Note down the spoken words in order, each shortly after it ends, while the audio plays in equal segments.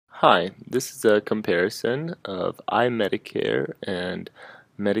Hi, this is a comparison of iMedicare and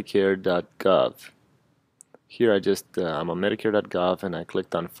Medicare.gov. Here I'm on Medicare.gov and I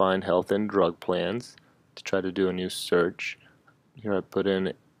clicked on Find Health and Drug Plans to try to do a new search. Here I put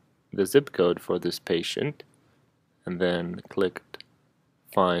in the zip code for this patient and then clicked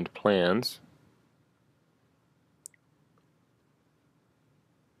Find Plans.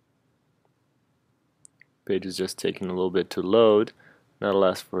 Page is just taking a little bit to load. Now it'll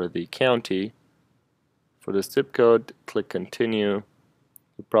ask for the county. For the zip code, click Continue.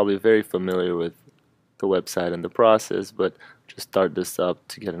 You're probably very familiar with the website and the process, but just start this up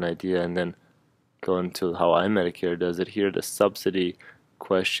to get an idea and then go into how iMedicare does it. Here, the subsidy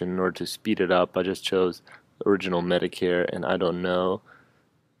question, in order to speed it up, I just chose original Medicare and I don't know,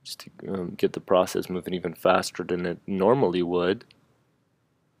 just to get the process moving even faster than it normally would.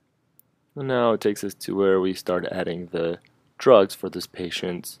 And now it takes us to where we start adding the drugs for this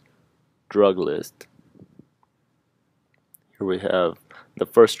patient's drug list. Here we have the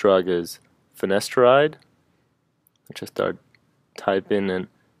first drug is finasteride, which I start typing and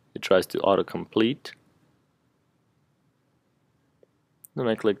it tries to autocomplete. Then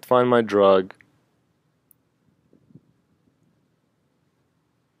I click Find My Drug.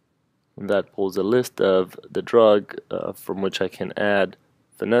 And that pulls a list of the drug from which I can add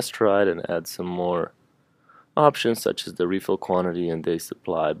finasteride and add some more options such as the refill quantity and day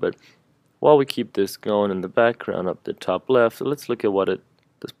supply. But while we keep this going in the background up the top left, let's look at what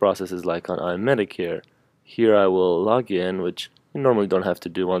this process is like on iMedicare. Here I will log in, which you normally don't have to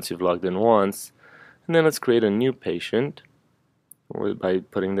do once you've logged in once. And then let's create a new patient by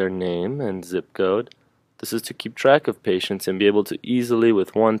putting their name and zip code. This is to keep track of patients and be able to easily,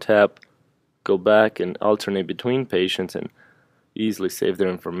 with one tap, go back and alternate between patients and easily save their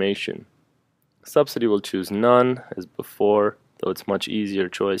information. Subsidy will choose none as before, though it's much easier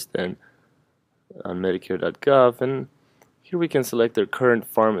choice than on Medicare.gov. And here we can select their current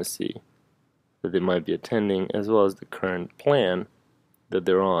pharmacy that they might be attending, as well as the current plan that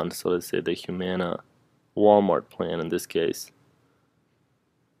they're on. So let's say the Humana Walmart plan in this case.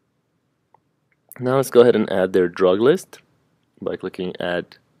 Now let's go ahead and add their drug list by clicking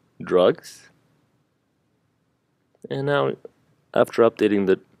Add Drugs. And now, after updating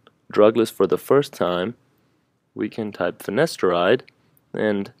the drug list for the first time, we can type finasteride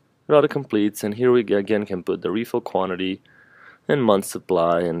and it autocompletes, and here we again can put the refill quantity and month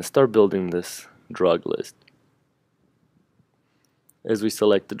supply and start building this drug list. As we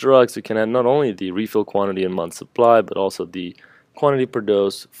select the drugs, we can add not only the refill quantity and month supply, but also the quantity per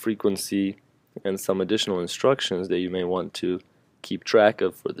dose, frequency, and some additional instructions that you may want to keep track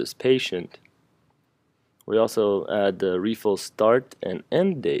of for this patient. We also add the refill start and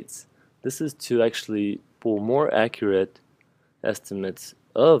end dates. This is to actually pull more accurate estimates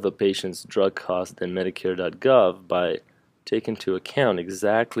of a patient's drug cost than Medicare.gov by taking into account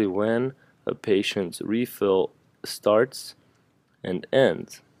exactly when a patient's refill starts and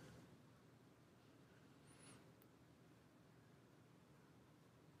ends.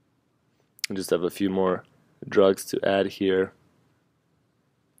 I just have a few more drugs to add here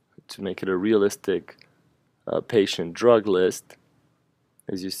to make it a realistic patient drug list.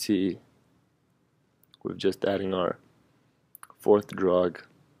 As you see, we're just adding our fourth drug,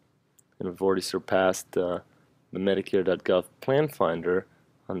 and we've already surpassed the Medicare.gov plan finder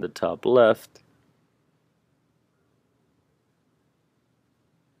on the top left.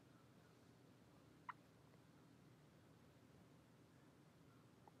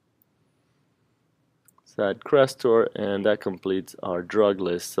 So add Crestor, and that completes our drug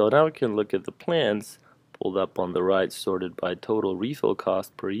list. So now we can look at the plans pulled up on the right, sorted by total refill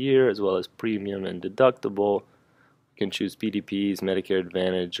cost per year, as well as premium and deductible. You can choose PDPs, Medicare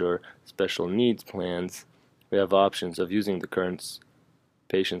Advantage, or special needs plans. We have options of using the current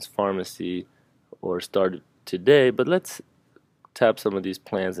patient's pharmacy or start today, but let's tap some of these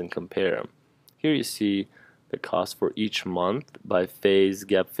plans and compare them. Here you see the cost for each month by phase,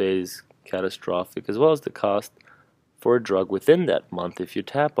 gap phase, catastrophic, as well as the cost for a drug within that month if you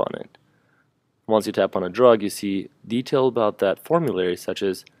tap on it. Once you tap on a drug, you see detail about that formulary, such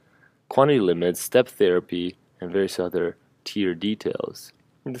as quantity limits, step therapy, and various other tier details.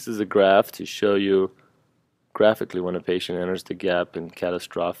 And this is a graph to show you graphically when a patient enters the gap in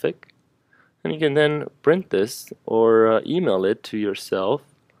catastrophic. And you can then print this or email it to yourself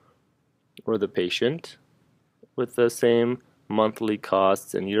or the patient with the same monthly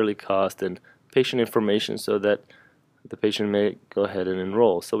costs and yearly cost and patient information so that the patient may go ahead and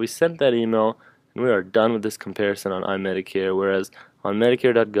enroll. So we sent that email and we are done with this comparison on iMedicare, whereas on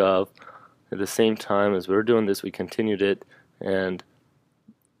Medicare.gov, at the same time as we were doing this, we continued it, and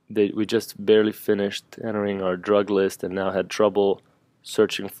we just barely finished entering our drug list and now had trouble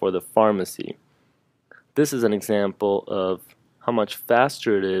searching for the pharmacy. This is an example of how much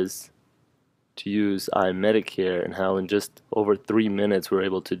faster it is to use iMedicare and how in just over 3 minutes we're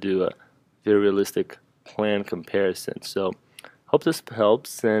able to do a very realistic plan comparison. So hope this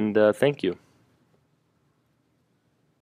helps, and thank you.